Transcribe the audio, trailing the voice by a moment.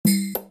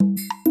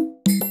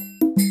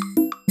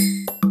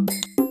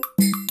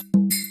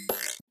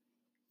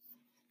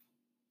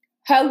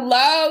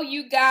Hello,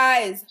 you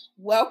guys.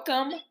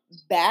 Welcome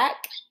back.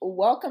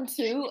 Welcome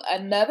to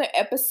another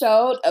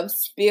episode of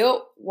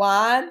Spilt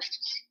Wine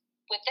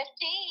with the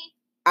T.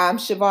 I'm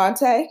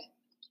Shavante.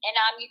 And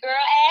I'm your girl,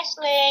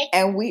 Ashley.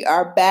 And we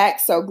are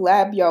back. So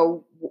grab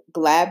your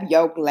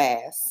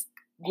glass.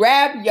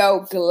 Grab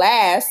your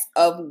glass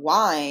of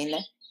wine.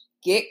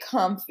 Get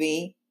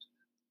comfy.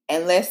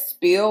 And let's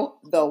spill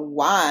the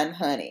wine,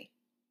 honey.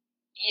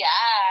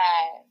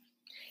 Yes.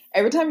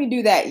 Every time you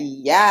do that,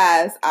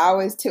 yes, I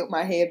always tilt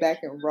my head back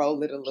and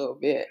roll it a little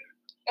bit.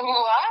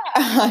 Why?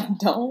 I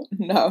don't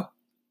know.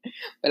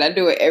 But I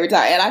do it every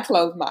time. And I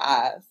close my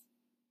eyes.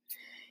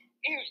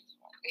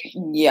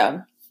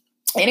 Yeah.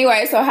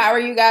 Anyway, so how are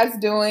you guys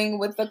doing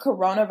with the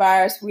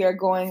coronavirus? We are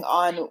going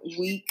on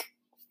week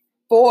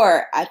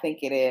 4, I think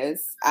it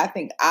is. I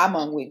think I'm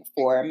on week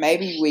 4,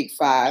 maybe week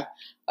 5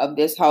 of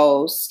this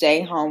whole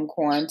stay home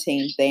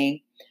quarantine thing.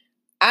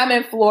 I'm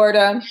in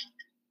Florida.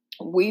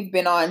 We've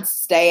been on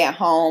stay at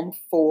home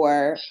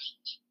for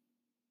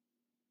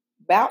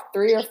about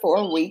 3 or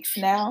 4 weeks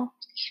now.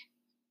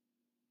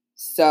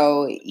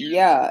 So,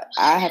 yeah,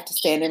 I have to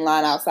stand in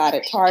line outside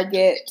at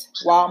Target,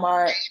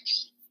 Walmart.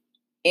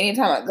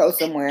 Anytime I go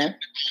somewhere,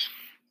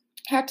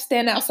 I have to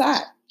stand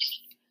outside.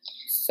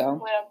 So.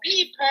 Well,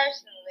 me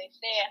personally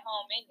stay at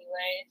home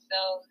anyway,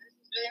 so this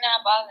is really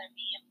not bothering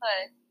me. And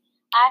plus,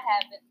 I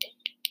have an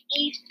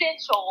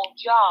essential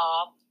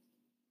job,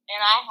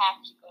 and I have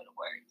to go to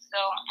work. So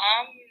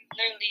I'm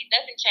literally,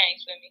 nothing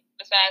changed for me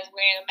besides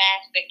wearing a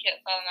mask that kept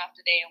falling off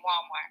today in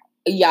Walmart.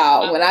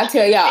 Y'all, when I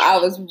tell y'all I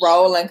was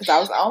rolling because I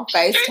was on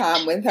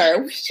FaceTime with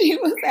her. She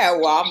was at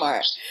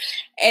Walmart.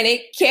 And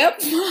it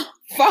kept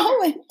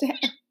falling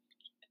down.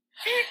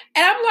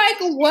 And I'm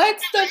like,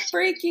 what's the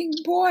freaking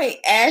point,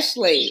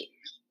 Ashley?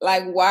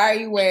 Like, why are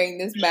you wearing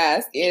this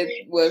mask?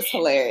 It was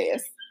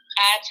hilarious.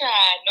 I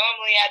tried.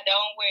 Normally I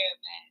don't wear a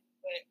mask.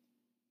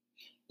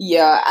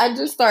 Yeah, I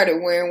just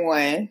started wearing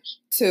one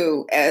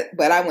too,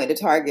 but I went to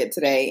Target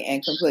today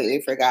and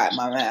completely forgot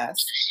my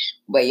mask.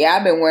 But yeah,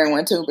 I've been wearing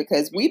one too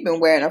because we've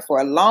been wearing it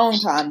for a long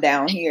time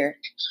down here.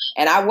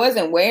 And I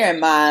wasn't wearing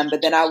mine,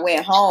 but then I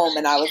went home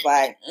and I was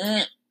like,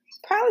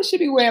 probably should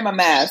be wearing my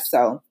mask.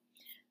 So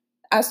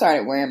I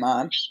started wearing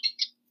mine.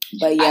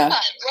 But yeah.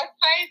 What's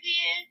crazy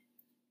is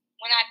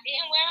when I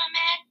didn't wear my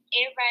mask,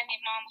 everybody and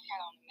their mama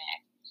had on a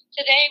mask.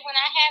 Today, when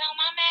I had on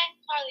my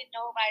mask, probably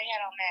nobody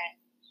had on mask.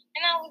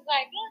 And I was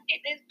like, look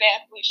at this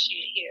backwards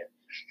shit here.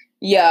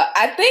 Yeah,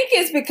 I think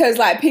it's because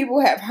like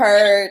people have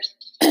heard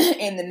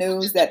in the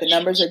news that the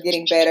numbers are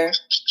getting better,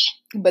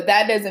 but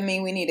that doesn't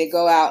mean we need to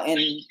go out and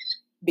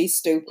be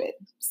stupid.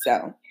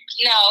 So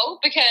no,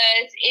 because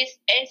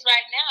it's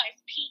right now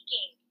it's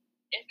peaking.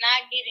 It's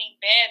not getting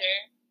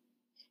better.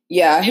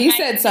 Yeah, he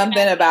said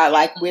something about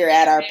like we're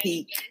at our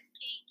peak. It's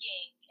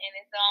peaking, and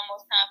it's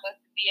almost time for us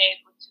to be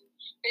able to.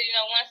 Because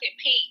once it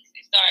peaks,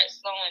 it starts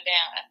slowing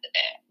down after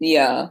that.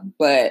 Yeah,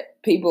 but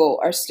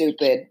people are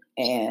stupid,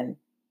 and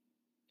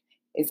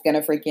it's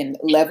gonna freaking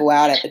level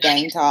out at the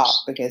dang top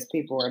because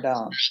people are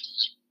dumb.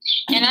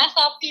 And I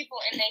saw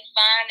people in their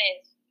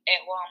finest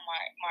at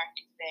Walmart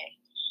Market Day,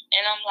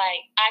 and I'm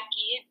like, I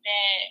get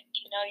that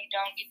you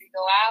don't get to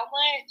go out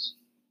much,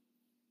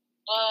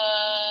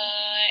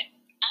 but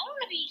I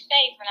want to be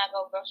safe when I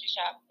go grocery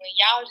shopping. When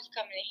y'all just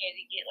coming in here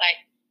to get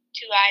like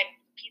 2 items.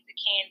 Piece of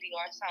candy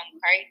or something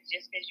crazy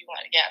just because you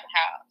want to get out of the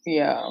house.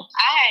 Yeah.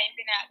 I hadn't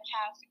been out of the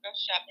house to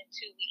grocery shop in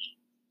 2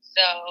 weeks.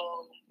 So.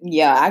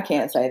 Yeah, I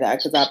can't say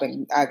that because I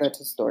go to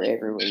the store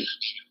every week.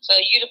 So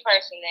you the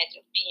person that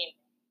just be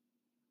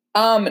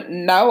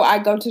in. No, I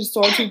go to the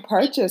store to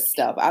purchase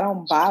stuff. I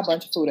don't buy a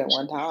bunch of food at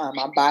one time.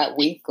 I buy it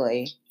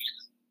weekly.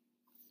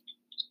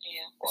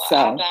 Yeah. Well, so.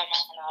 I buy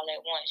mine all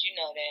at once. You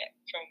know that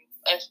from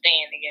us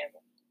staying together.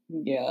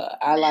 Yeah,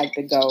 I like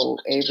to go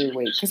every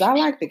week because I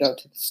like to go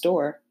to the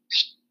store.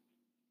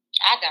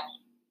 I don't.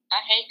 I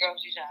hate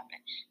grocery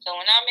shopping. So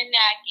when I'm in there,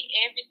 I get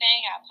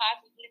everything I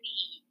possibly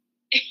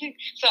need.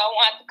 So I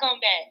want to come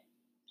back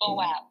for a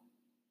while.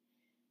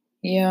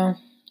 Yeah.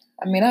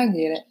 I mean, I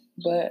get it.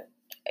 But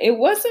it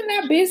wasn't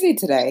that busy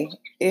today.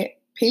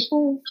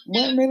 People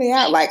weren't really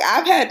out. Like,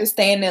 I've had to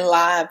stand in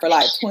line for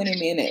like 20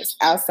 minutes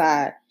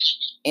outside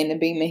in the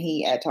beaming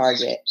heat at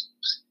Target.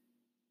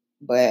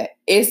 But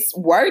it's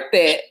worth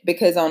it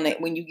because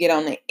when you get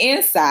on the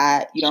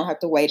inside, you don't have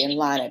to wait in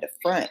line at the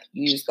front.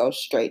 You just go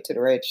straight to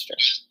the register.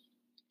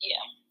 Yeah.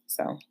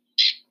 So,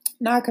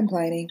 not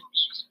complaining.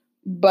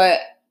 But,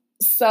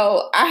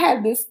 so I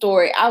had this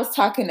story. I was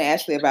talking to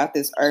Ashley about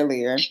this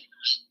earlier.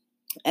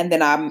 And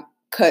then I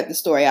cut the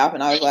story off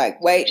and I was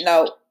like, wait,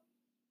 no.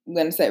 I'm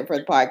going to save it for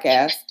the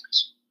podcast.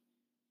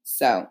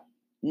 So,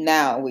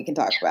 now we can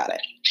talk about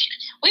it.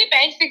 We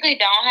basically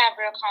don't have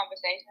real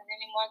conversations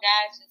anymore,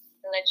 guys.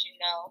 To let you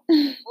know,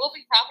 we'll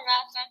be talking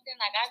about something,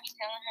 like I'll be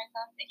telling her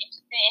something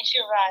interesting, and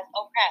she'll realize,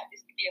 oh crap,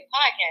 this could be a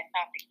podcast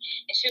topic,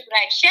 and she'll be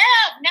like, shut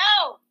up,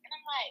 no, and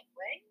I'm like,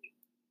 what?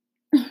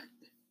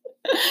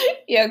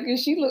 Yeah, because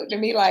she looked at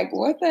me like,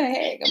 what the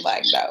heck? I'm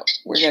like, no,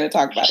 we're going to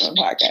talk about it on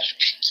the podcast.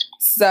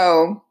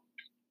 So,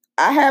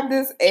 I have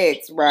this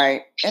ex,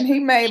 right? And he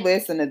may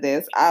listen to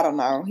this. I don't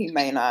know. He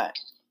may not.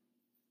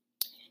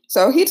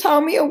 So he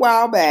told me a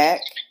while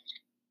back,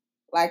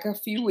 like a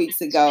few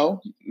weeks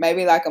ago,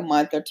 maybe like a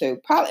month or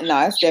two. Probably, no,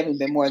 it's definitely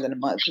been more than a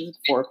month because it's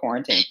before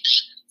quarantine.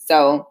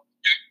 So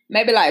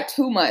maybe like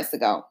 2 months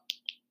ago,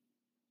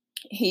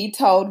 he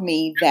told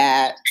me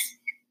that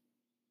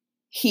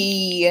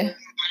he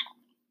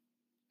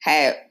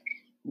had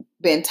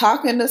been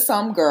talking to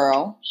some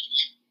girl.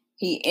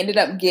 He ended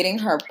up getting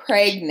her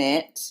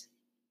pregnant,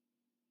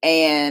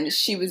 and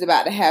she was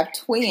about to have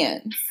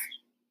twins.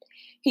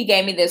 He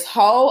gave me this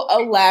whole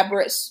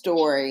elaborate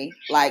story,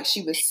 like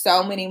she was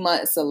so many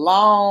months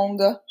along,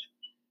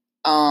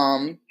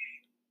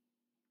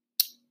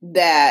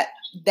 that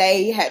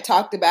they had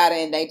talked about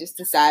it and they just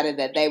decided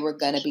that they were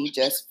going to be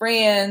just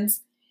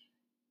friends,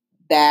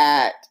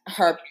 that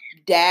her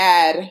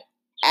dad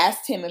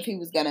asked him if he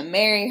was going to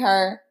marry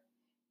her,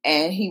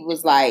 and he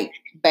was like,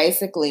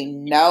 basically,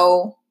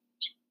 no.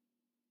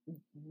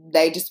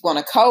 They just want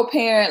to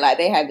co-parent. Like,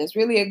 they had this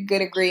really a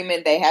good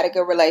agreement. They had a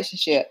good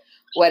relationship,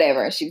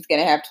 whatever. She was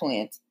going to have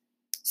twins.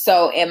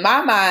 So in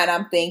my mind,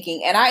 I'm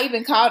thinking, and I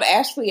even called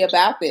Ashley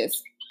about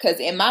this,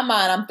 because in my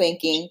mind, I'm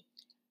thinking,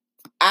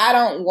 I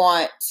don't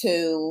want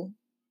to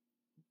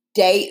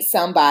date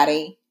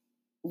somebody,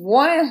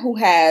 one, who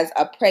has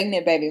a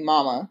pregnant baby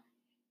mama.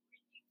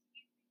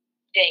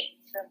 Date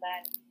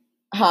somebody.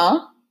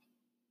 Huh?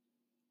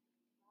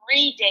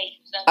 Redate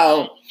somebody.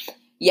 Oh,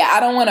 yeah, I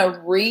don't want to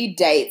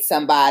redate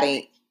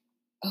somebody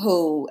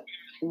who,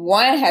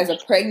 one, has a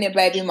pregnant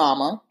baby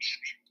mama,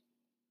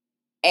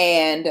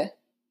 and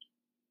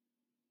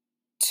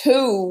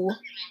two,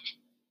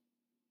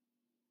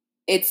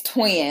 it's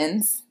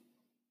twins.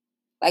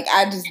 Like,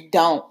 I just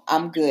don't.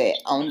 I'm good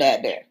on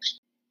that there.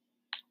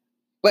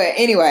 But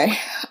anyway,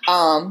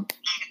 I want to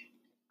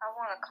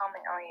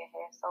comment on your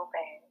hair so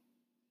bad.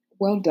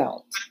 Well,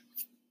 don't.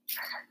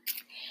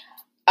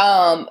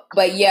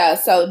 But yeah,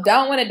 so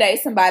don't want to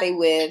date somebody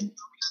with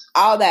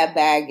all that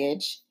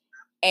baggage.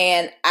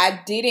 And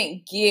I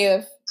didn't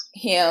give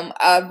him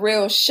a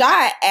real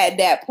shot at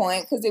that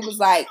point, because it was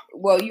like,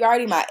 well, you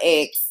already my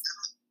ex.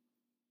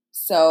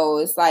 So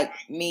it's like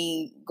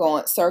me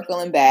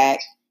circling back,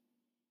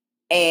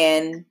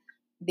 and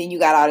then you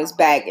got all this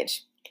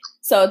baggage.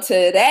 So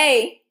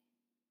today,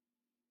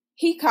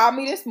 he called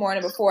me this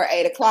morning before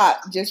 8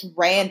 o'clock, just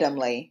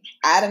randomly,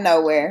 out of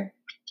nowhere.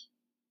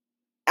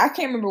 I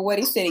can't remember what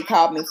he said he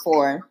called me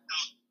for,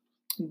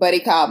 but he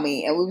called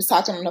me, and we was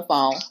talking on the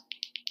phone,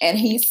 and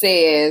he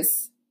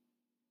says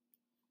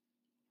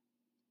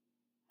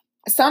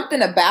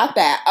something about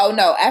that. Oh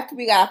no, after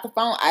we got off the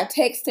phone, I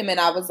texted him and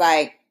I was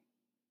like,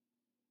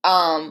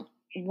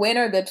 when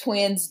are the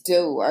twins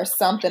due, or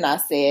something, I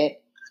said.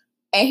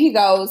 And he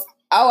goes,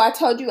 oh, I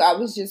told you I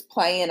was just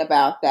playing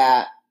about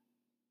that.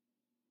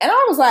 And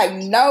I was like,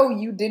 no,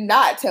 you did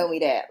not tell me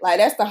that. Like,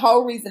 that's the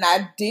whole reason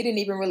I didn't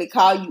even really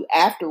call you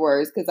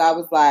afterwards, because I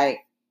was like,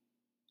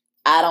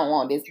 I don't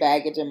want this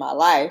baggage in my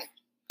life.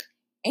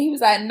 And he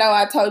was like, no,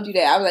 I told you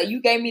that. I was like, you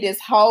gave me this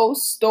whole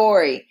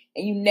story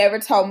and you never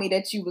told me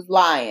that you was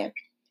lying.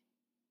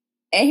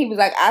 And he was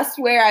like, I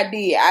swear I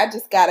did. I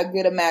just got a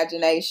good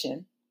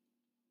imagination.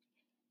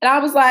 And I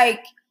was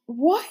like,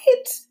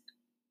 what?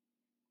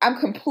 I'm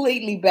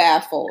completely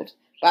baffled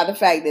by the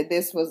fact that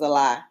this was a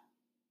lie.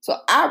 So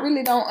I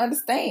really don't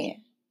understand.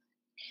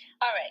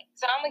 All right.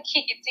 So I'm going to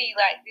kick it to you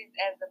like this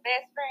as a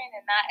best friend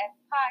and not as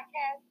a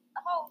podcast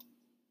host.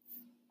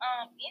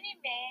 Any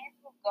man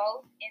who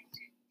goes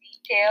into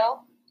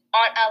detail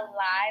on a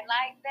lie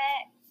like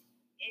that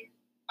is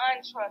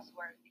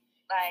untrustworthy.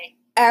 Like,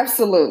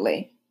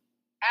 absolutely.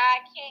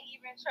 I can't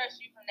even trust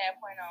you from that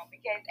point on,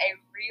 because a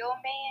real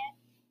man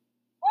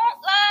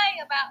won't lie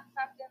about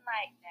something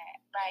like that.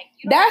 Like,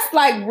 that's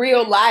like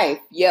real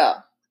life,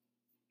 yeah.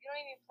 You don't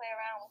even play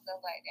around with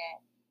stuff like that.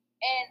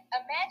 And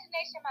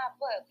imagination, my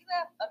butt. We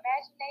left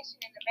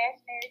imagination and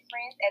imaginary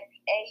friends at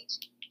the age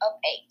of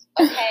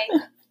 8, okay?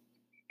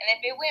 And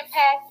if it went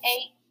past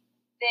 8,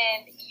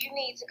 then you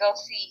need to go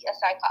see a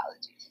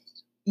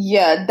psychologist.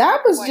 Yeah,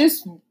 that was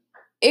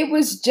it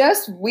was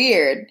just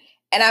weird.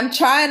 And I'm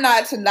trying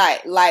not to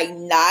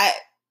not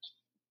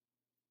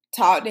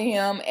talk to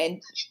him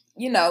and,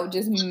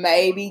 just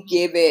maybe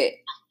give it,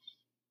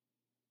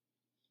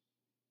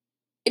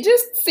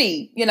 just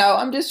see,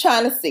 I'm just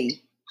trying to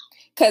see.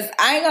 Because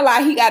I ain't gonna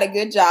lie, he got a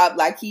good job.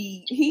 Like,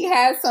 he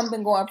has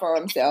something going for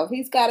himself.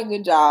 He's got a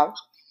good job.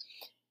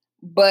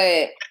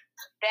 But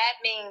that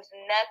means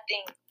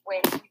nothing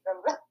when he's a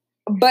liar.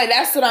 But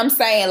that's what I'm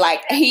saying.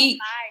 Like, That's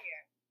a liar.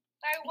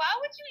 Like, why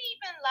would you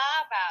even lie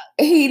about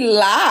that? He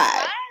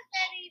lied. Why is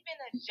that even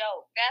a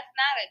joke? That's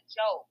not a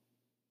joke.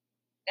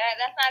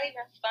 That's not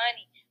even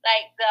funny.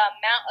 Like, the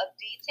amount of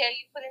detail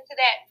you put into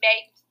that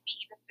makes me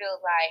even feel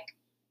like,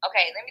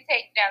 okay, let me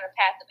take you down the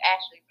path of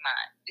Ashley's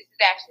mind. This is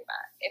Ashley's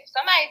mind. If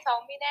somebody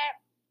told me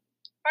that,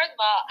 first of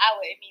all, I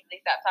would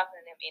immediately stop talking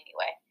to them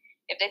anyway.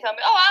 If they told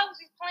me, oh, I was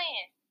just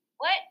playing.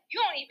 what? You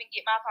don't even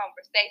get my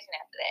conversation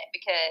after that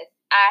because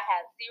I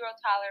have zero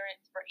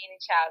tolerance for any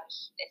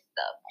childishness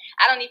stuff.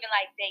 I don't even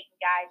like dating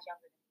guys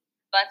younger than me.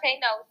 Vontae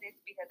knows this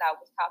because I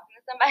was talking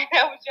to somebody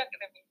that was younger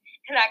than me,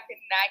 and I could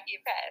not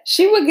get past.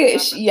 She would get,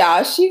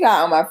 y'all, she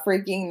got on my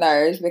freaking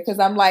nerves because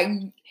I'm like,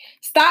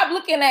 stop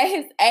looking at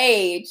his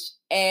age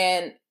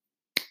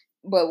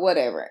but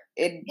whatever.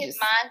 His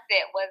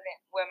mindset wasn't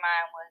where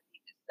mine was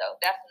either, so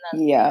that's another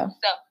thing.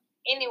 So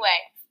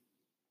anyway,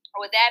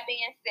 with that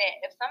being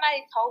said, if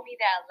somebody told me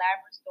that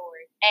elaborate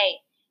story,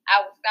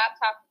 I would stop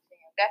talking to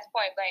him. That's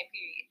point blank,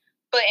 period.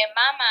 But in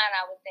my mind,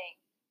 I would think,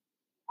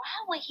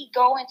 why would he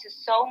go into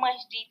so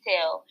much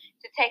detail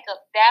to take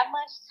up that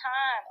much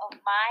time of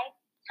my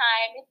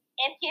time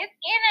and his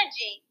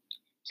energy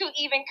to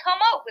even come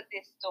up with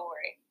this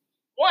story?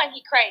 One,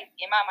 he crazy.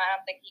 In my mind,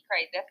 I'm thinking he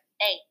crazy. That's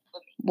A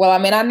for me. Well, I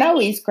mean, I know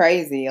he's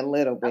crazy a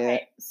little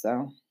bit, okay.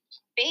 So.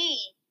 B,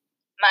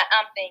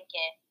 I'm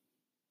thinking,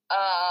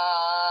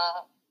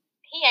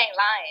 he ain't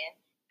lying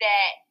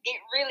that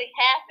it really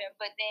happened,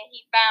 but then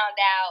he found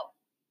out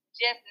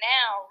just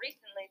now,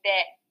 recently,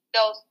 that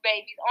those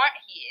babies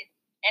aren't his.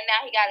 And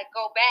now he got to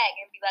go back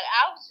and be like,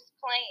 I was just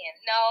playing.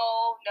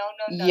 No.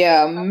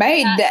 Yeah,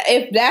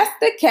 if that's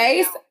the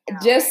case,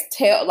 just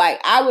tell, like,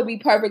 I would be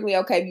perfectly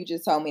okay if you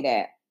just told me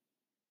that.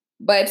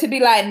 But to be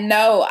like,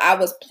 no, I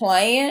was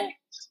playing.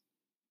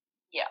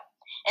 Yeah.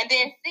 And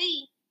then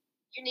C,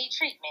 you need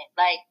treatment.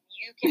 Like,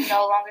 you can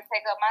no longer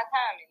take up my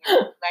time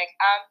anymore. Like,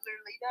 I'm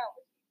literally done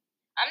with you.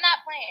 I'm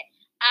not playing.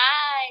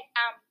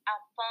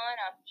 I'm fun.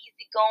 I'm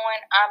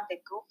easygoing. I'm the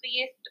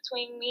goofiest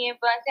between me and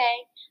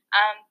Vontae.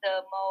 I'm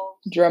the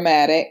most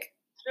dramatic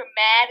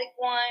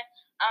one.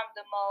 I'm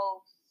the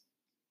most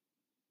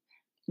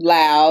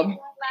loud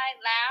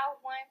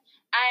one.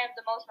 I am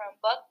the most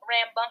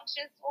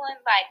rambunctious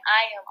one. Like,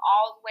 I am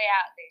all the way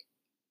out there.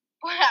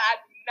 But I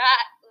do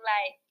not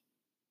like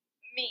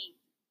me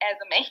as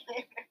a man.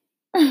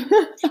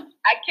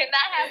 I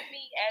cannot have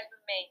me as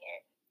a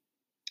man.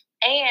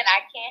 And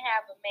I can't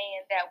have a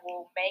man that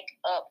will make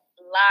up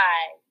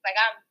lies. Like,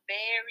 I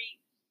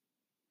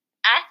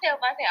tell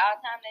Vontae all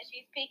the time that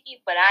she's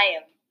picky, but I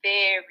am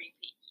very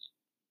picky.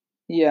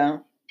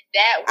 Yeah.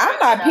 I'm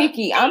not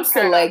picky. I'm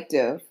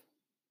selective.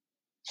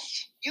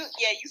 You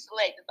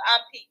selective.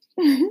 I'm picky.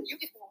 You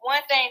can do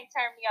one thing to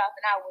turn me off,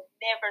 and I will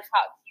never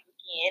talk to you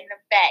again. In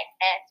fact,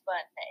 ask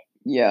Vontae.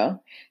 Yeah.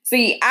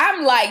 See,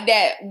 I'm like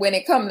that when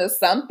it comes to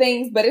some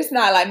things, but it's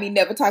not like me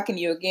never talking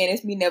to you again.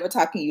 It's me never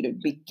talking to you to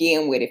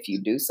begin with if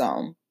you do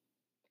something.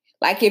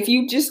 Like, if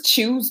you just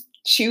chew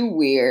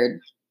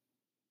weird,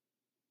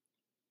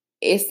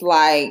 it's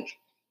like...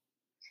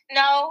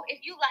 No, if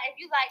you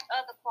like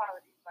other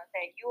qualities,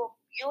 Vontae,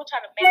 you'll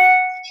try to make it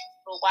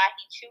for why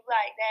he chew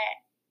like that,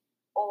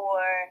 or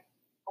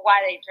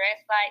why they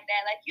dress like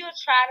that. Like, you'll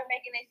try to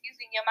make an excuse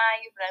in your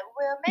mind. You'll be like,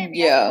 well,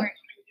 maybe I can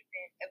work with it,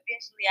 and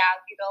eventually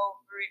I'll get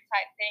over it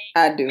type thing.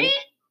 I do. Me?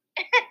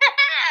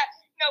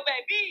 No,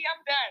 baby,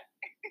 I'm done.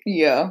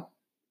 Yeah,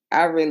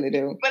 I really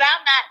do. But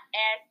I'm not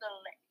as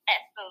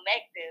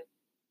selective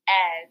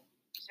as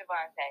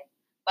Javante.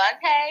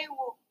 Vontae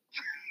will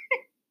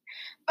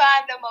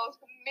find the most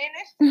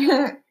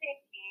minuscule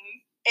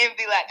things and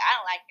be like, I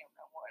don't like him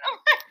no more.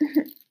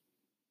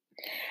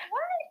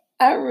 What?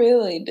 I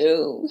really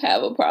do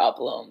have a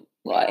problem.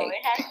 Like,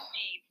 it has to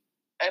be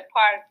a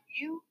part of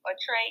you, a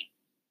trait,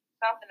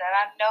 something that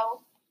I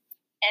know.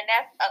 And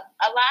that's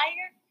a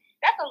liar.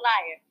 That's a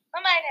liar.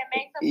 Somebody that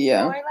makes up a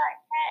story like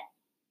that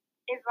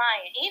is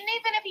lying. And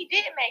even if he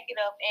didn't make it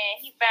up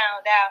and he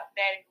found out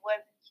that it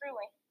wasn't true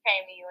and he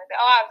came to you and said,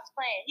 oh, I was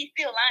playing, he's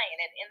still lying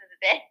at the end of the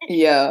day.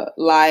 Yeah,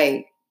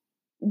 like,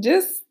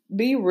 just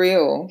be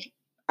real.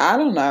 I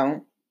don't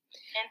know.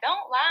 And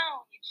don't lie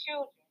on your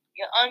children,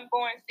 your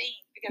unborn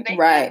seeds, because they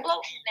keep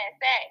floating in that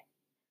sack.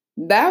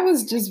 That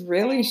was just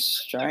really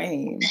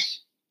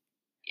strange.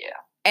 Yeah.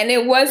 And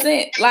it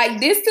wasn't, like,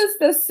 this is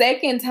the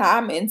second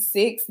time in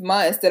 6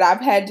 months that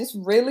I've had just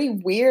really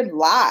weird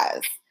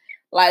lies.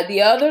 Like,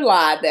 the other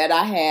lie that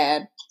I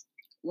had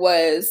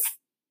was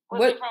it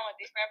from a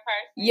different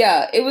person?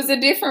 Yeah, it was a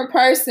different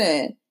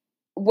person.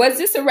 Was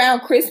this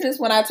around Christmas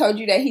when I told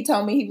you that he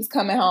told me he was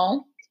coming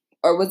home?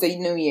 Or was it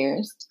New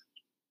Year's?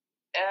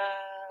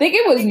 I think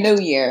it was New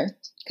Year,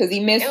 because he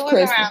missed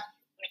Christmas.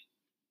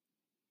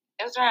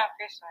 It was around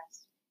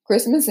Christmas.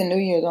 Christmas and New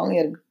Year's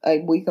only a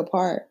week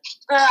apart.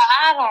 Girl,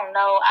 I don't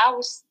know.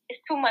 It's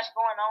too much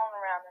going on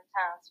around the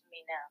times for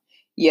me now.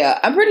 Yeah,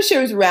 I'm pretty sure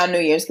it was around New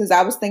Year's, because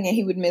I was thinking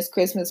he would miss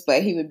Christmas,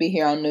 but he would be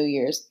here on New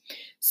Year's.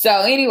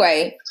 So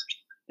anyway,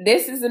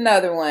 this is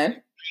another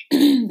one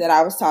that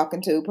I was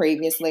talking to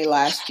previously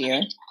last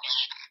year.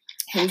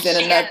 He's in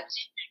another...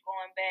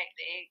 Going back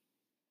to...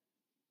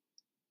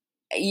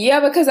 Yeah,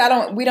 because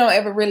we don't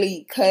ever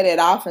really cut it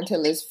off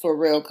until it's for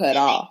real cut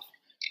off.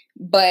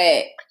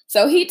 But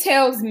so he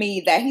tells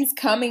me that he's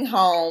coming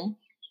home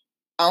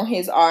on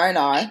his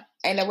R&R.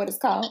 Ain't that what it's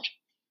called?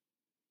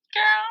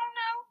 Girl,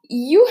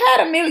 I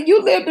don't know.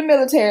 You lived a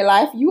military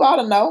life. You ought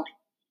to know.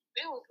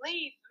 It was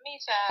leave for me,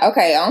 child.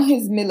 Okay, on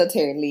his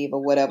military leave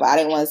or whatever. I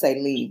didn't want to say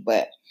leave,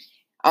 but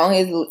I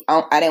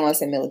didn't want to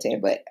say military,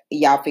 but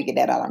y'all figured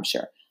that out, I'm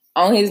sure.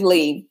 On his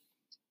leave.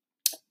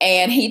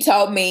 And he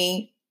told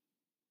me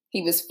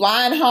he was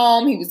flying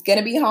home. He was going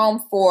to be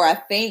home for, I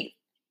think,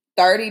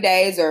 30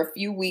 days or a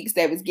few weeks.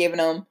 They was giving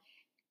him.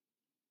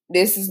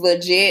 This is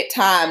legit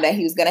time that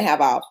he was going to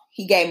have off.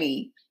 He gave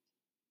me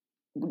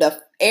the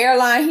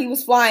airline he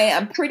was flying.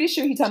 I'm pretty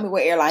sure he told me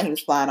what airline he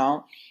was flying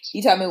on.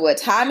 He told me what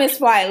time his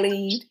flight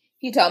leaved.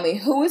 He told me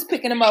who was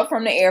picking him up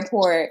from the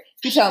airport.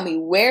 He told me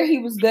where he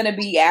was going to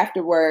be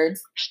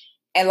afterwards.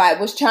 And like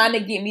was trying to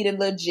get me to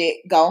legit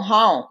go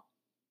home.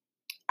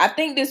 I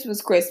think this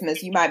was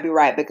Christmas. You might be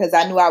right because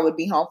I knew I would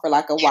be home for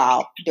like a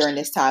while during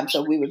this time.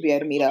 So we would be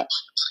able to meet up.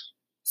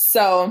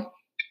 So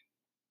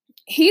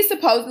he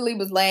supposedly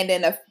was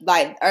landing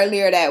like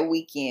earlier that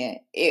weekend.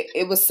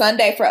 It was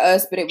Sunday for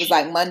us, but it was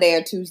like Monday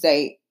or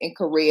Tuesday in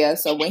Korea.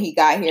 So when he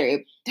got here,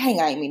 I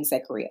didn't mean to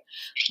say Korea.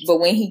 But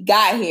when he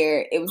got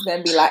here, it was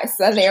going to be like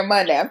Sunday or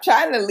Monday. I'm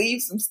trying to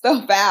leave some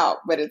stuff out,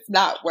 but it's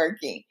not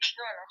working. You're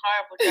doing a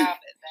horrible job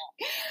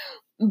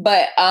at that.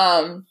 But,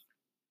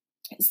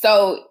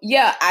 so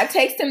yeah, I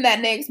texted him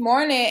that next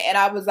morning and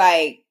I was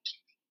like,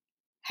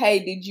 hey,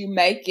 did you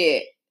make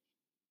it?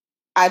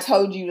 I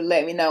told you to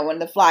let me know when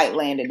the flight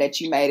landed that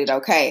you made it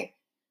okay.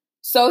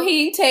 So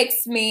he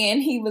texted me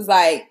and he was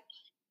like,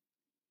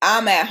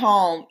 I'm at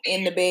home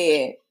in the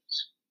bed.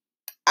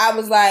 I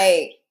was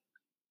like,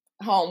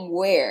 home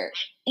where?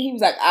 He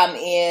was like, I'm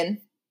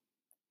in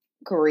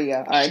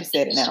Korea. I already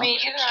said it now. I mean,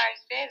 you already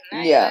said it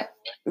now. Yeah.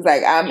 It's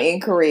like, I'm in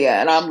Korea.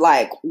 And I'm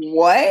like,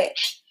 what?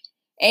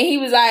 And he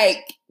was like,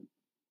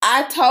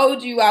 I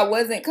told you I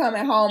wasn't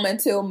coming home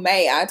until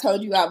May. I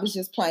told you I was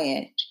just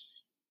playing.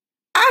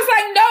 I was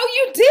like, no,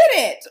 you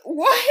didn't.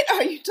 What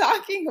are you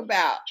talking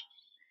about?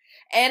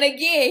 And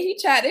again, he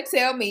tried to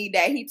tell me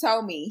that he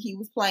told me he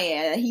was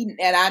playing.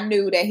 And I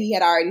knew that he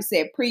had already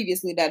said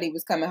previously that he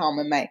was coming home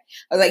in May.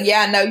 I was like,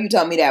 yeah, I know you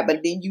told me that.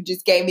 But then you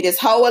just gave me this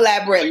whole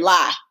elaborate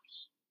lie.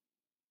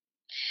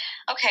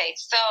 Okay,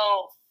 so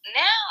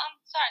now I'm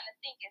starting to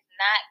think it's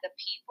not the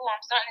people.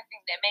 I'm starting to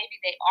think that maybe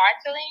they are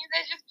telling you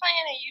they're just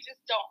playing and you just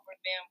don't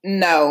remember.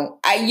 No,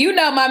 you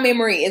know my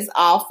memory is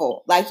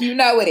awful. Like you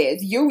know it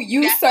is. You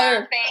That's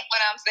serve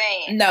what I'm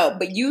saying. No,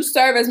 but you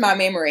serve as my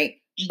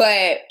memory.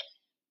 But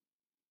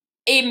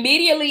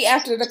immediately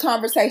after the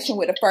conversation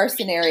with the first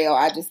scenario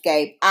I just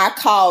gave, I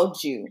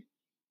called you.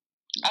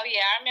 Oh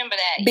yeah, I remember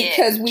that.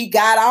 Because we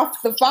got off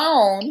the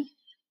phone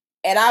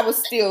and I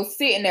was still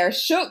sitting there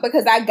shook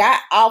because I got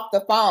off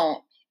the phone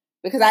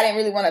because I didn't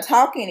really want to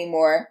talk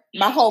anymore.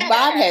 My whole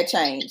vibe had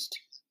changed.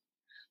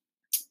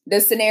 The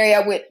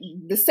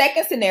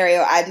second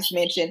scenario I just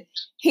mentioned,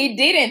 he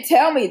didn't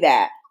tell me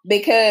that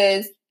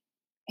because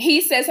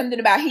he said something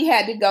about he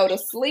had to go to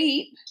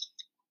sleep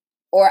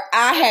or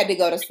I had to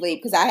go to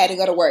sleep because I had to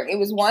go to work. It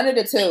was one of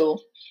the two.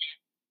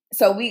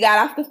 So we got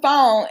off the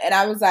phone and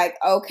I was like,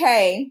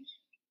 okay.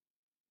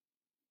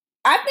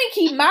 I think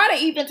he might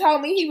have even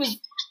told me he was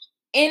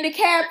in the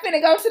cab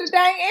finna go to the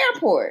dang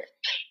airport.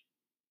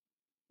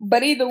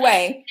 But either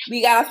way,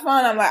 we got off the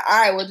phone. I'm like, all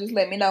right, well, just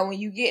let me know when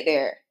you get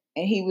there.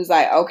 And he was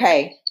like,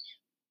 okay.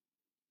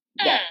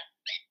 Yeah.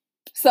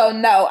 So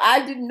no,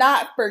 I did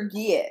not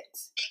forget.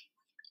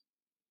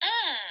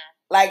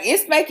 Like,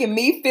 it's making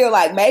me feel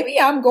like maybe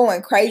I'm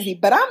going crazy,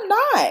 but I'm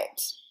not.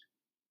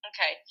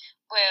 Okay.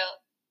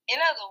 Well, in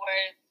other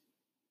words,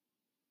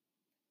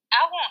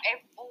 I want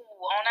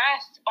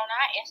on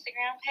our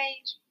Instagram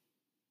page,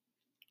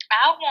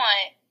 I'm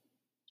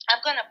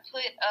gonna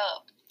put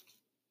up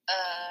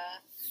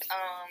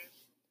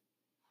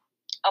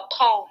a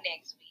poll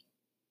next week.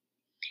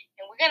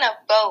 And we're gonna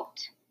vote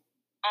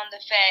on the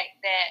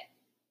fact that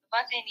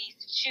Vontae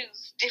needs to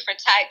choose different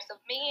types of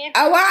men.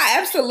 Oh, I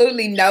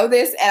absolutely know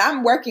this, and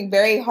I'm working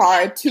very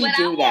hard to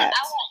do that.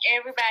 I want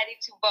everybody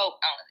to vote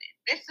on it.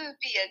 This would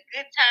be a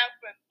good time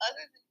for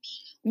other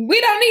than me.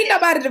 We don't need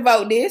nobody to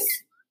vote this.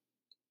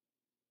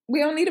 We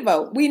don't need to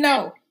vote. We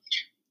know.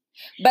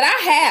 But I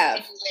have.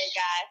 Anyway,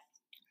 guys.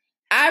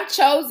 I've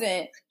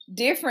chosen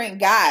different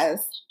guys.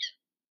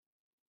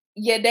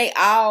 Yeah, they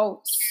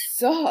all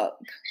suck.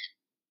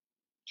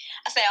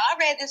 I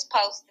read this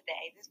post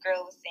today. This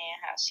girl was saying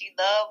how she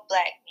loved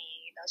black men.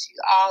 You know, she's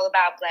all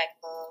about black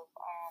love.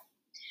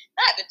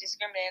 Not to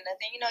discriminate or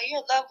nothing. You know, you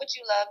love what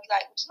you love. You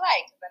like what you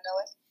like. Because I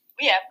know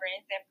we have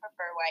friends that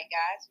prefer white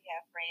guys. We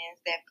have friends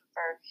that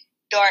prefer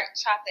dark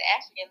chocolate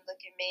African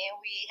looking men.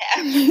 We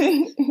have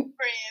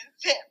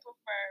friends that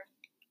prefer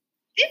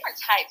different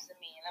types of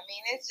men. I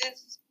mean, it's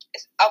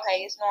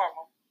okay. It's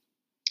normal.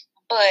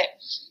 But,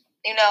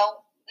 you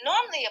know,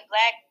 normally a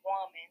black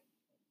woman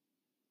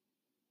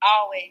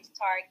always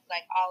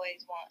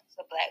wants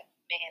a black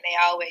man. They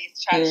always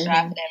try to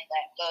strive for that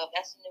black love.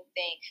 That's a new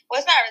thing. Well,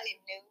 it's not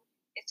really new.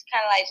 It's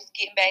kind of like just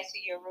getting back to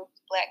your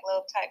roots, black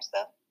love type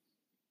stuff.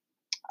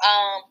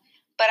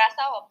 But I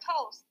saw a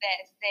post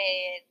that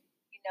said,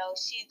 you know,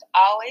 she's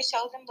always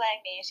chosen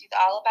black men. She's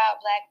all about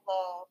black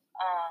love.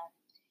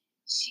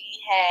 She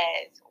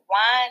has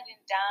wined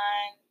and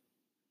dined.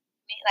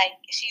 Like,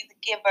 she's a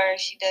giver.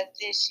 She does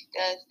this. She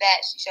does that.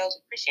 She shows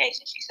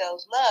appreciation. She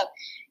shows love.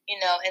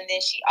 and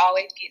then she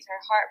always gets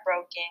her heart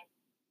broken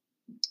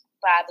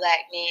by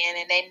Black men,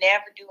 and they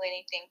never do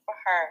anything for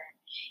her.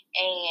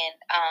 And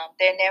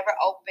they're never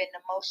open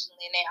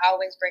emotionally, and they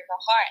always break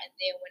her heart. And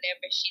then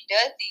whenever she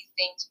does these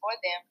things for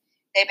them,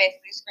 they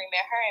basically scream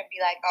at her and be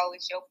like, "Oh,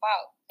 it's your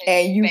fault.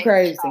 And you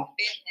crazy.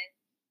 Business,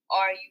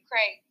 or you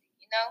crazy,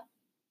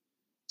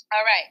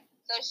 All right.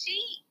 So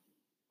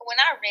when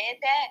I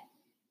read that,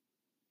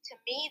 to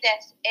me,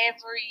 that's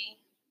every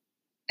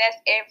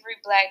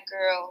Black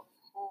girl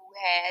who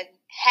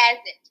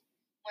hasn't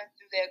went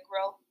through their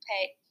growth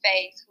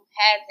phase, who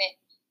hasn't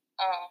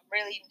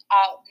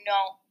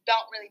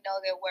don't really know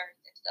their worth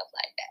and stuff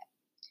like that.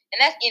 And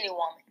that's any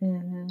woman.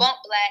 Mm-hmm. Bump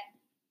Black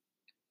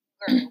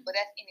girl, but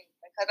that's any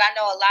woman. Because I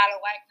know a lot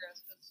of white girls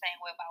feel the same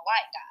way about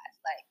white guys.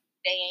 Like,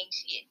 they ain't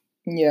shit.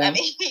 Yeah. I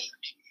mean,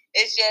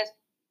 it's just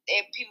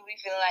people be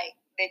feeling like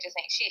they just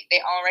ain't shit.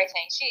 Their own race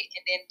ain't shit.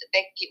 And then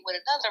they get with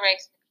another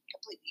race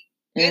completely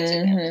good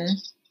to them.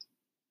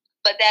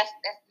 But that's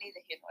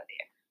neither here nor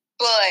there.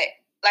 But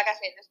like I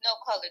said, there's no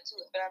color to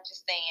it. But I'm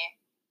just saying,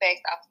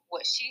 based off of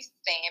what she's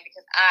saying,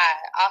 because I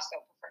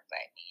also prefer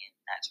Black men.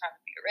 Not trying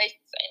to be a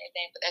racist or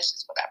anything, but that's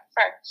just what I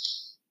prefer.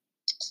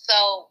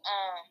 So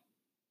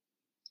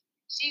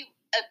she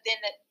then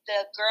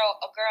a girl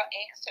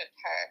answered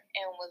her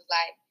and was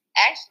like,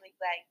 actually,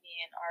 Black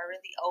men are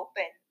really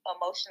open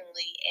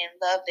emotionally and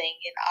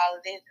loving and all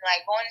of this, and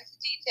like going into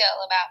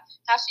detail about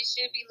how she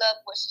should be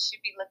loved, what she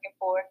should be looking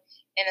for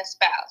in a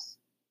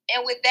spouse.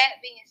 And with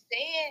that being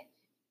said,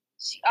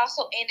 she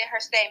also ended her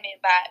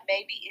statement by,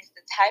 maybe it's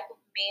the type of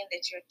men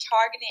that you're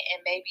targeting, and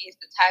maybe it's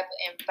the type of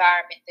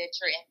environment that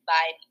you're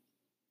inviting.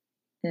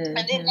 Mm-hmm.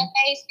 And then that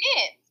made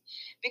sense,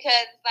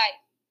 because like,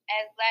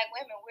 as Black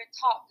women, we're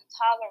taught to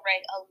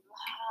tolerate a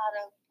lot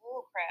of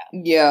bullcrap.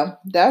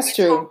 Yeah, that's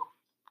true.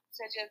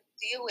 To just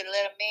deal with it,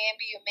 let a man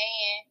be a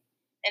man,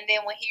 and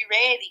then when he's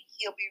ready,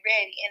 he'll be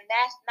ready, and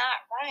that's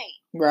not right.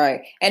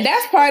 Right, and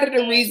that's part of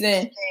the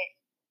reason.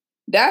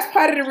 That's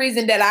part of the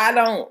reason that I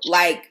don't,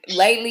 like,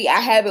 lately I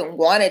haven't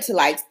wanted to,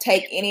 like,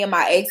 take any of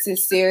my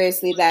exes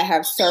seriously that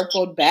have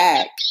circled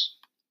back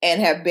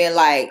and have been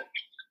like,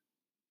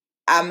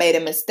 I made a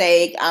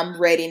mistake. I'm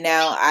ready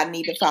now. I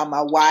need to find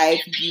my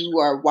wife. You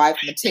are wife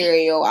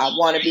material. I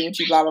want to be with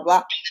you, blah, blah,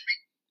 blah.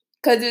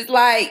 Because it's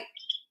like,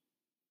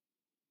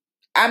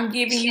 I'm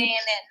giving you.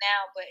 Saying that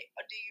now, but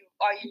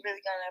are you really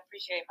going to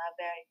appreciate my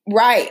value?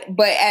 Right.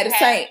 But at the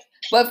same,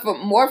 but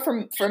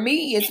for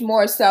me, it's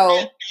more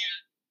so,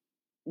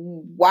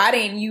 why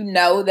didn't you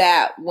know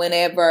that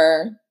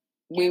whenever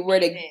we were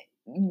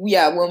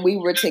when we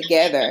were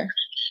together?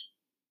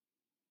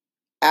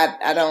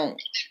 I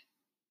don't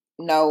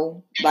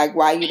know, like,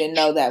 why you didn't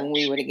know that when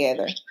we were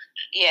together.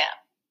 Yeah.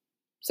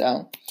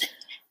 So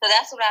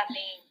that's what I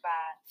mean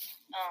by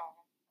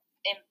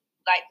and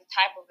like the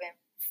type of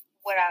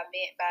what I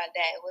meant by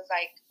that. It was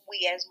like,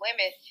 we as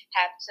women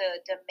have to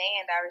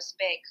demand our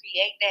respect,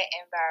 create that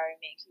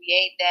environment,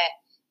 create that,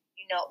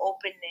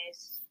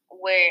 openness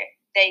where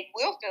they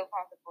will feel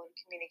comfortable to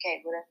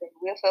communicate with us, and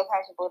will feel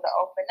comfortable to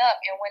open up.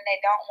 And when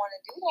they don't want to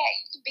do that,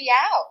 you can be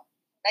out.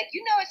 Like, you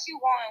know what you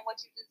want and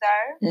what you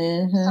deserve.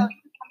 Mm-hmm. So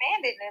you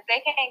command it. And if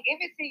they can't give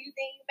it to you,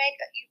 then you make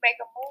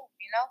a move,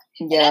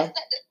 Yeah. And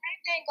the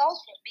same thing goes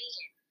for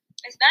men.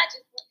 It's not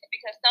just women,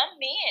 because some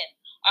men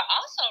are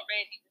also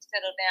ready to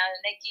settle down,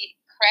 and they get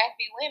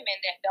crappy women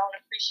that don't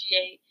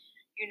appreciate,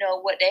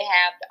 what they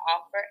have to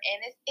offer.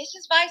 And it's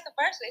just vice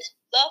versa. It's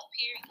love,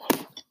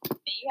 period.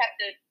 And you have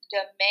to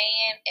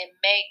demand and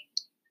make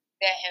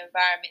that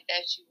environment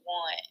that you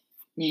want.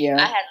 Yeah.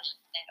 I had to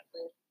learn that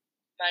with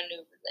my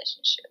new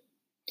relationship.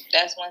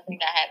 That's one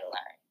thing I had to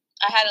learn.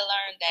 I had to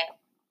learn that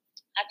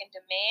I can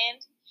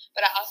demand,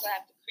 but I also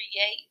have to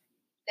create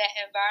that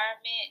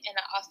environment, and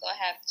I also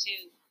have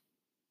to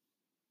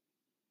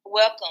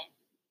welcome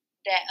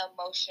that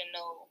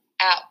emotional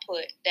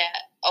output,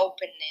 that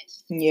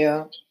openness.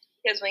 Yeah.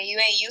 Because when you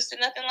ain't used to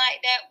nothing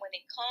like that, when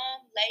it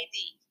comes,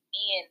 ladies,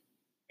 men,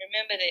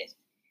 remember this.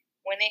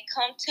 When it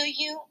come to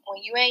you,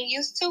 when you ain't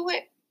used to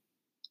it,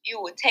 you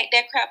will take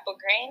that crap for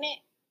granted.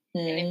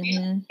 Mm-hmm. And if you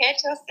don't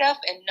catch yourself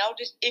and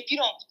notice, if you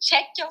don't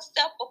check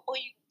yourself before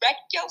you wreck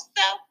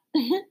yourself,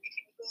 you can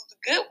lose a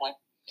good one.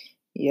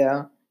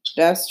 Yeah,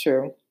 that's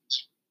true.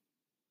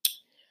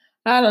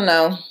 I don't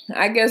know.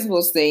 I guess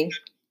we'll see.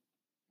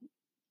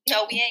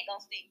 No, we ain't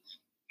gonna see.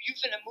 You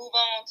finna move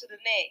on to the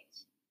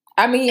next.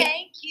 I mean,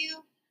 thank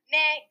you.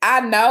 Next. I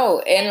know,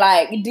 and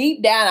like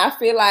deep down, I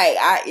feel like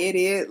I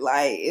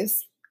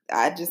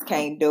just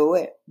can't do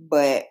it.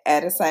 But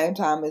at the same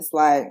time, it's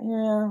like,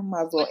 yeah, I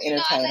might as well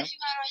entertain them. You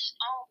got on your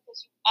own,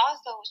 because you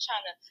also was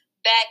trying to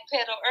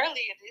backpedal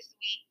earlier this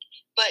week,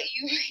 but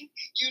you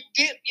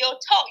dipped your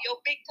toe, your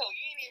big toe.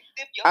 You didn't even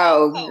dip your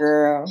toe.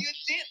 Girl. You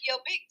dipped your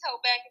big toe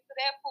back into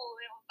that pool,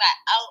 and it was like,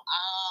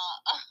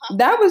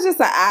 That was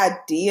just an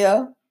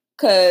idea,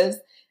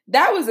 because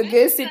that was a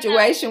good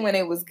situation when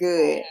it was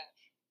good. Yeah.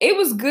 It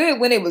was good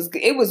when it was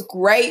good. It was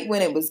great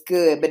when it was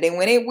good. But then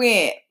when it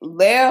went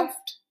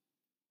left,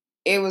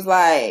 it was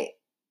like,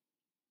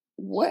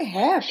 what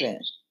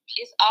happened?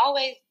 It's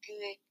always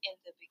good in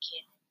the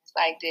beginning. It's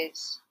like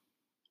this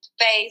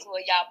phase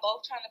where y'all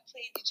both trying to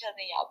please each other,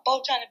 and y'all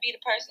both trying to be the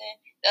person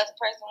the other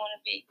person want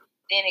to be.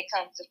 Then it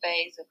comes to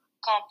phase of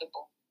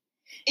comfortable.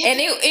 And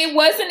it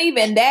wasn't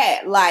even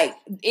that. Like,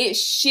 it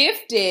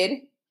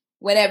shifted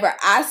whenever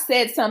I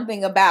said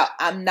something about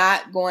I'm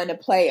not going to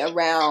play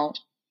around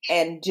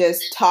and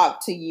just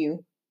talk to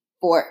you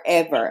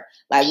forever.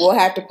 Like, we'll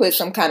have to put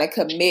some kind of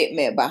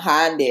commitment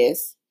behind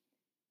this.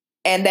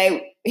 And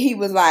he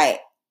was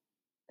like,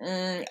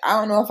 I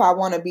don't know if I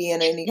want to be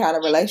in any kind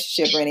of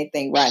relationship or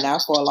anything right now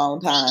for a long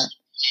time.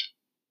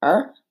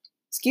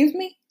 Excuse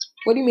me?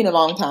 What do you mean a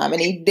long time? And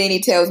then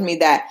he tells me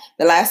that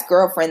the last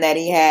girlfriend that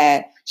he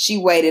had, she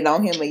waited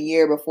on him a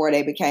year before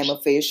they became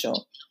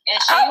official.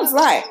 I was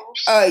like,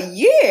 a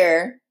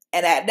year?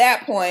 And at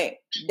that point,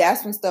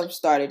 that's when stuff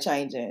started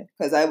changing.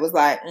 Because I was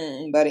like,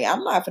 buddy,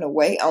 I'm not going to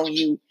wait on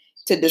you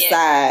to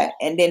decide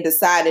and then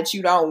decide that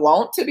you don't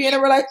want to be in a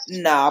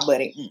relationship. Nah,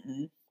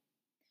 buddy.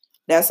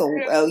 That's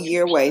a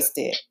year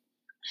wasted.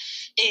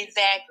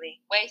 Exactly.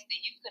 Wasted.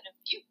 You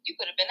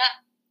could have been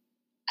out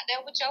there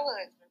with your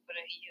husband for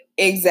a year.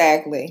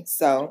 Exactly.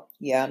 So,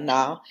 yeah,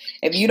 no.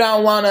 If you're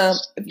not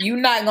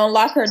going to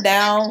lock her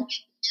down,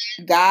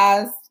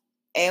 guys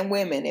and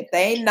women, if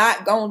they ain't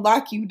not going to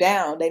lock you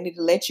down, they need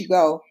to let you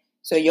go.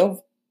 So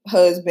your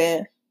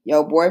husband,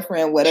 your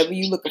boyfriend, whatever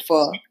you looking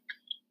for,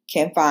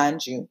 can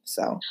find you.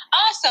 So.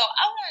 Also,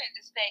 I wanted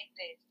to state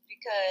this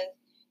because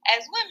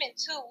as women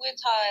too, we're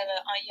taught at a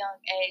young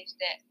age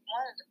that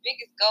one of the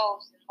biggest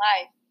goals in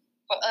life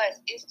for us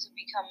is to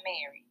become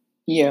married.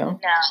 Yeah.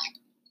 Now,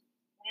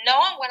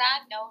 knowing what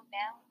I know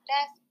now,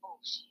 that's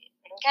bullshit.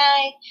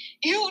 Okay?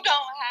 You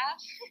don't have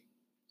to.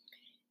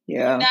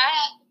 Yeah. You not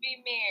have to be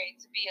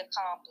married to be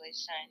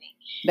accomplished, honey.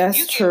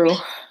 That's true.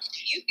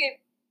 You can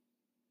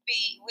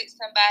be with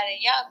somebody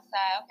and y'all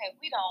decide, okay,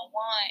 we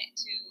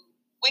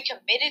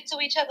committed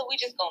to each other, we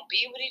just gonna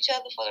be with each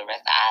other for the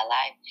rest of our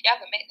life. Y'all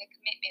can make that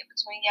commitment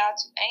between y'all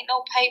two. Ain't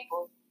no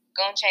paper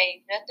gonna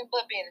change nothing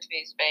but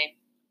benefits, baby.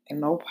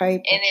 And no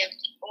paper. And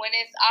when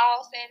it's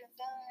all said and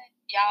done,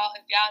 if y'all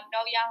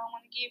know y'all don't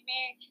want to get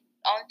married,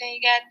 the only thing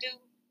you gotta do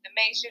to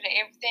make sure that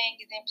everything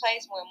is in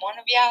place when one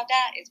of y'all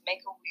die is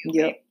make a will.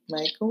 Yep,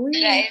 make a will.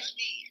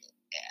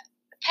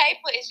 The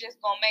paper is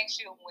just gonna make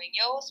sure when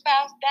your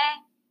spouse die,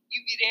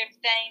 you get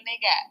everything they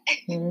got.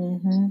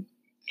 Mm-hmm.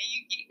 And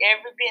you get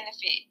every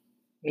benefit.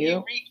 Yep.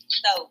 You reap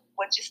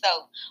what you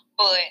sow.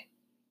 But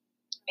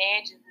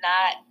marriage is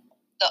not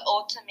the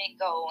ultimate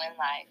goal in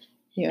life.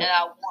 Yep. And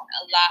I want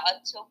a lot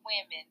of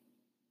women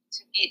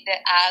to get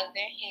that out of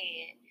their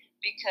head,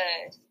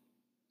 because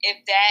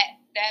if that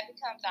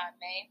becomes our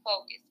main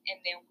focus and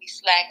then we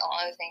slack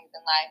on other things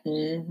in life.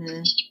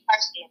 Mm-hmm.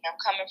 Personally,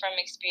 I'm coming from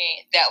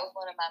experience. That was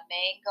one of my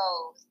main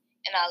goals,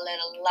 and I let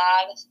a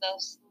lot of stuff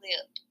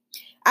slip.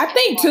 I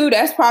think, too,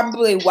 that's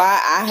probably why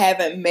I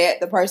haven't met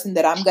the person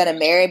that I'm going to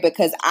marry,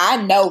 because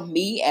I know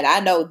me and I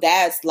know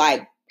that's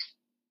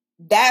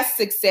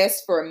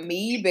success for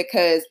me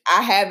because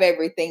I have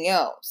everything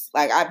else.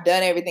 Like, I've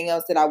done everything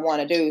else that I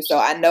want to do. So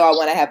I know I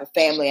want to have a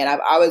family, and I've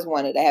always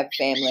wanted to have a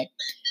family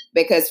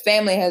because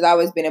family has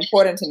always been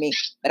important to me.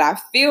 But I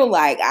feel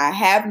like I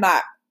have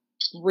not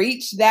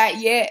reached that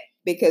yet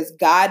because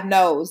God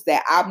knows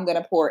that I'm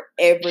going to pour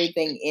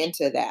everything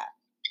into that.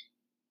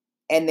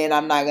 And then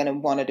I'm not going to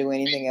want to do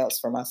anything else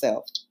for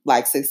myself,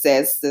 like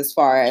success as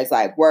far as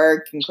like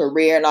work and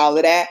career and all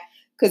of that.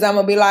 Because I'm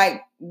going to be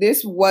like,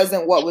 this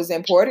wasn't what was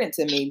important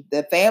to me.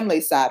 The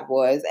family side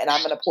was, and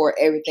I'm going to pour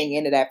everything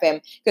into that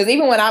family. Because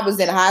even when I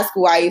was in high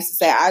school, I used to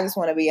say, I just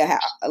want to be a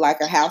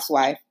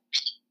housewife.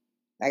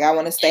 Like, I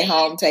want to stay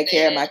home, take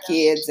care of my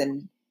kids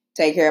and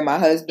take care of my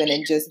husband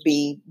and just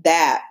be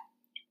that.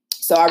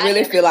 So I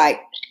really feel like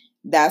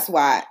that's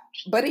why.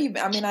 But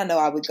I know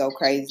I would go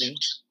crazy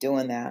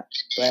doing that.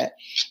 But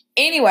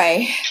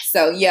anyway,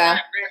 so yeah.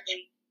 Not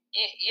really.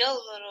 Your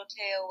little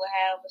tail will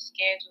have a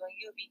schedule and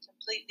you'll be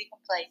completely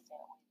complacent.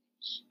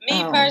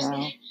 Me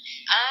personally,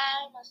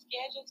 I'm a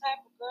schedule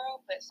type of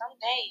girl, but some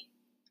days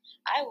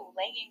I will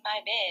lay in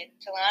my bed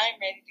until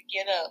I'm ready to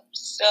get up.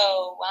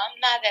 So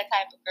I'm not that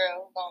type of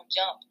girl who's going to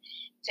jump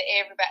to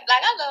everybody.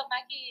 Like, I love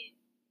my kids,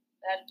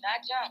 but I do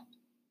not jump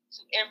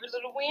to every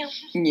little whim.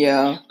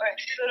 Yeah. Or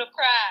every little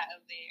cry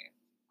of theirs.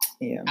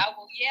 Yeah. I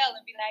will yell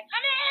and be like,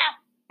 come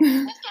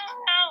here, what's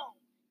going on?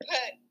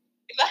 But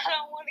if I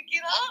don't want to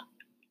get up,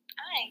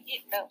 I ain't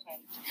getting up,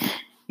 honey.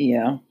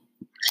 Yeah.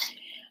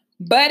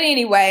 But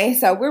anyway,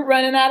 so we're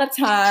running out of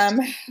time.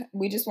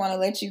 We just want to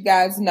let you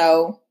guys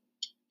know.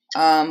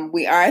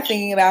 We are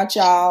thinking about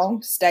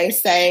y'all. Stay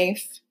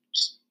safe.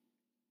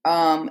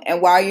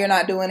 And while you're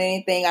not doing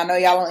anything, I know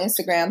y'all on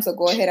Instagram, so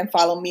go ahead and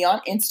follow me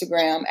on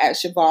Instagram at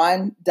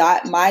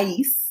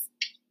Siobhan.mais.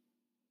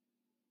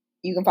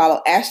 You can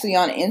follow Ashley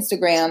on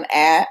Instagram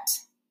at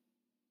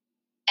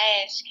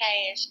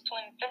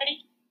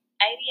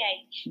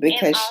AshCash2388.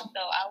 And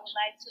also, I would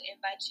like to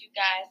invite you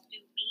guys to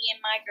Me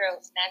and My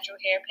Girls Natural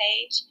Hair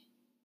page.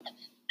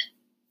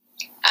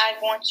 I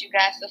want you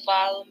guys to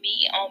follow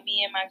me on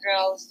Me and My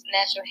Girls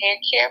Natural Hair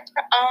Care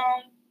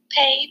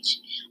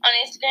page on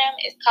Instagram.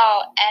 It's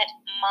called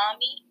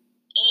 @Mommy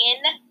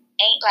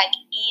ain't like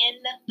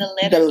in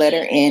the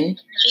letter N.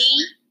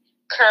 G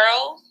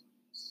Curls,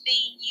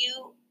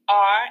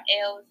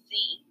 CURLZ.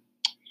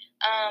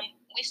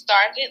 We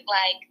started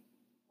like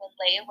when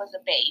Leia was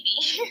a baby.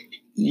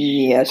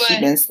 Yeah, she's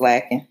been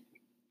slacking.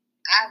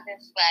 I've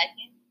been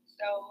slacking,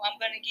 so I'm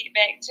gonna get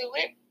back to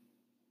it.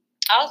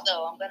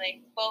 Also, I'm gonna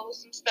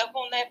expose some stuff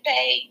on that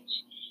page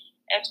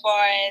as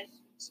far as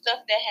stuff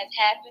that has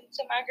happened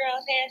to my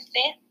girl's hair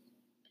since.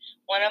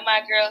 One of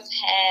my girls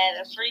had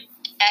a freak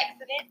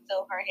accident,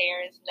 so her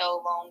hair is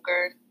no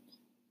longer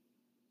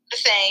the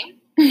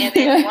same. And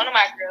then one of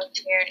my girls'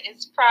 hair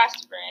is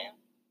prospering.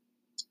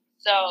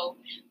 So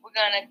we're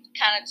going to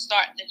kind of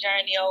start the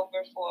journey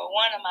over for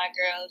one of my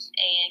girls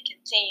and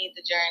continue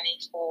the journey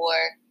for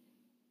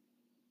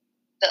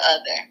the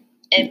other.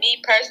 And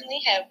me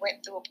personally have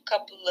went through a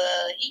couple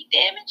of heat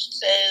damage,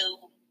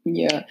 so...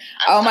 Yeah.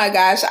 Oh my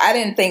gosh, I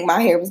didn't think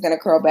my hair was going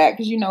to curl back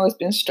because, it's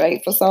been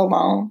straight for so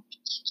long.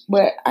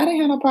 But I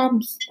didn't have no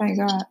problems, thank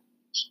God.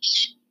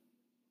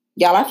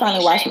 Y'all, I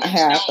finally washed my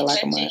hair after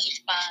like a month.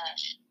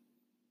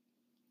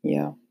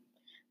 Yeah.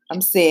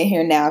 I'm sitting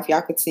here now. If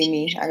y'all could see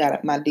me, I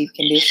got my deep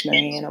conditioner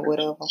in or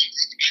whatever.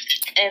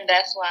 And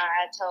that's why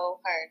I told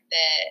her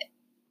that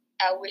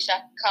I wish I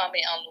could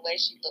comment on the way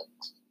she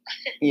looks.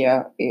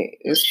 Yeah,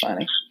 it's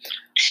funny.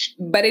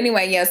 But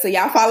anyway, yeah, so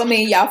y'all follow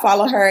me, y'all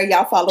follow her,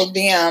 y'all follow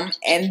them,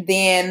 and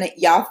then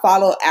y'all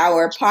follow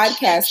our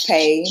podcast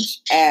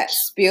page at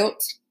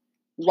Spilt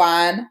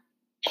Wine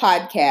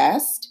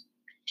Podcast.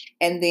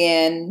 And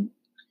then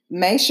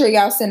make sure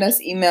y'all send us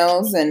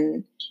emails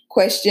and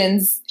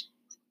questions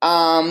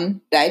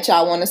that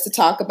y'all want us to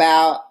talk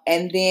about.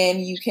 And then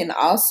you can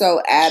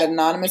also add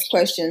anonymous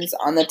questions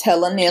on the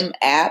Telenym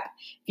app.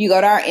 If you go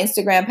to our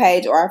Instagram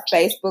page or our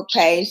Facebook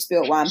page,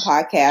 Spilt Wine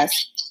Podcast,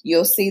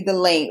 you'll see the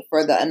link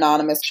for the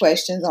anonymous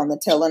questions on the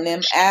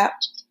Telenym app.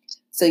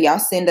 So y'all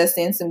send us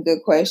in some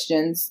good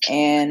questions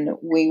and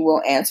we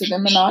will answer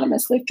them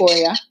anonymously for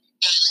you.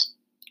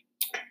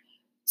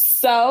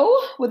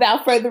 So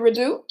without further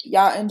ado,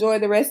 y'all enjoy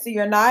the rest of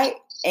your night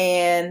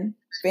and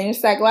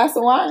finish that glass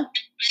of wine.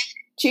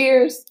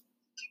 Cheers.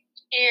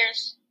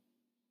 Cheers.